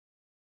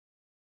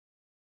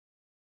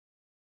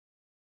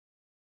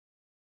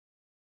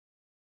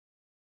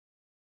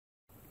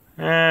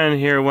And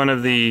here one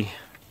of the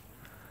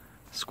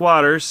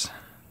squatters.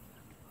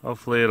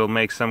 Hopefully it'll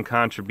make some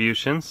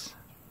contributions.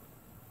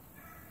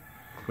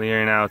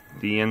 Clearing out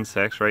the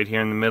insects right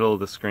here in the middle of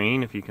the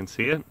screen, if you can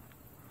see it.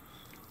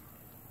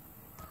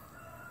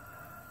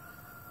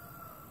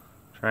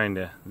 Trying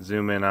to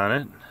zoom in on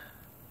it.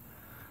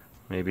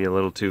 Maybe a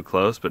little too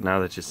close, but now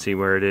that you see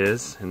where it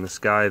is in the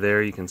sky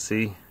there, you can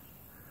see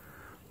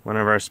one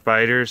of our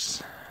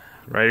spiders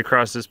right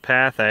across this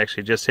path. I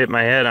actually just hit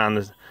my head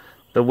on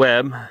the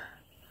web,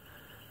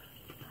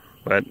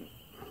 but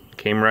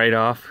came right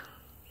off.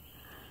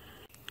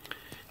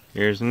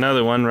 Here's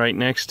another one right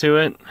next to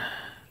it.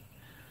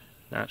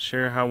 Not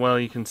sure how well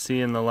you can see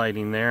in the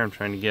lighting there. I'm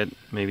trying to get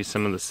maybe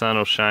some of the sun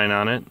will shine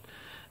on it.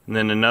 And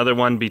then another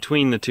one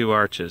between the two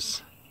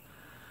arches.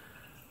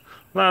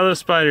 A lot of those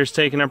spiders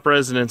taking up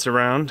residence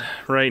around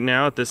right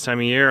now at this time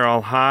of year,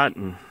 all hot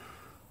and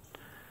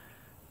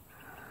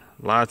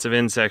lots of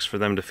insects for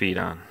them to feed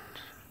on.